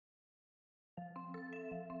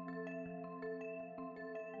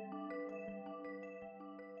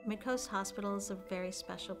Midcoast Hospital is a very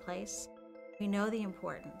special place. We know the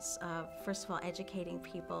importance of, first of all, educating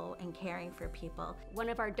people and caring for people. One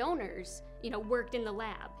of our donors, worked in the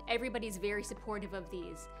lab. Everybody's very supportive of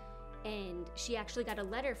these. And she actually got a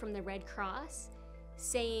letter from the Red Cross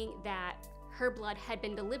saying that her blood had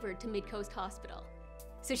been delivered to Midcoast Hospital.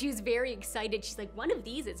 So she was very excited. She's like, one of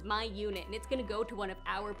these is my unit and it's gonna go to one of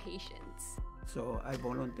our patients. So I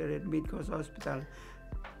volunteered at Midcoast Hospital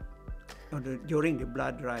during the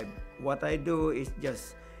blood drive. What I do is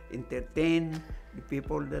just entertain the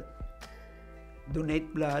people that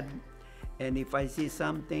donate blood, and if I see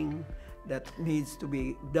something that needs to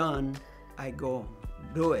be done, I go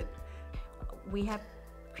do it. We have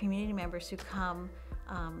community members who come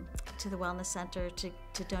to the Wellness Center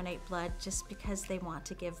to donate blood just because they want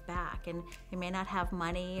to give back, and they may not have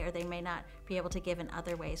money or they may not be able to give in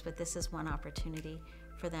other ways, but this is one opportunity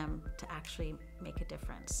for them to actually make a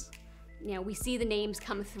difference. We see the names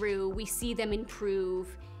come through, we see them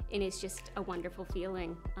improve, and it's just a wonderful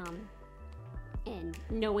feeling. And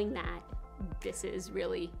knowing that this is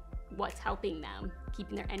really what's helping them,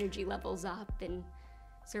 keeping their energy levels up and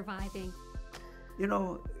surviving.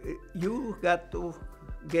 You got to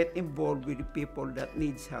get involved with the people that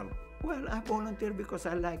needs help. Well, I volunteer because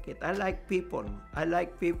I like it. I like people. I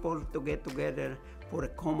like people to get together for a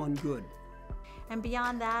common good. And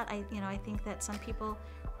beyond that, I think that some people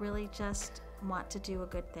really just want to do a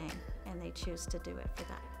good thing, and they choose to do it for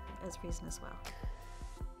that as reason as well.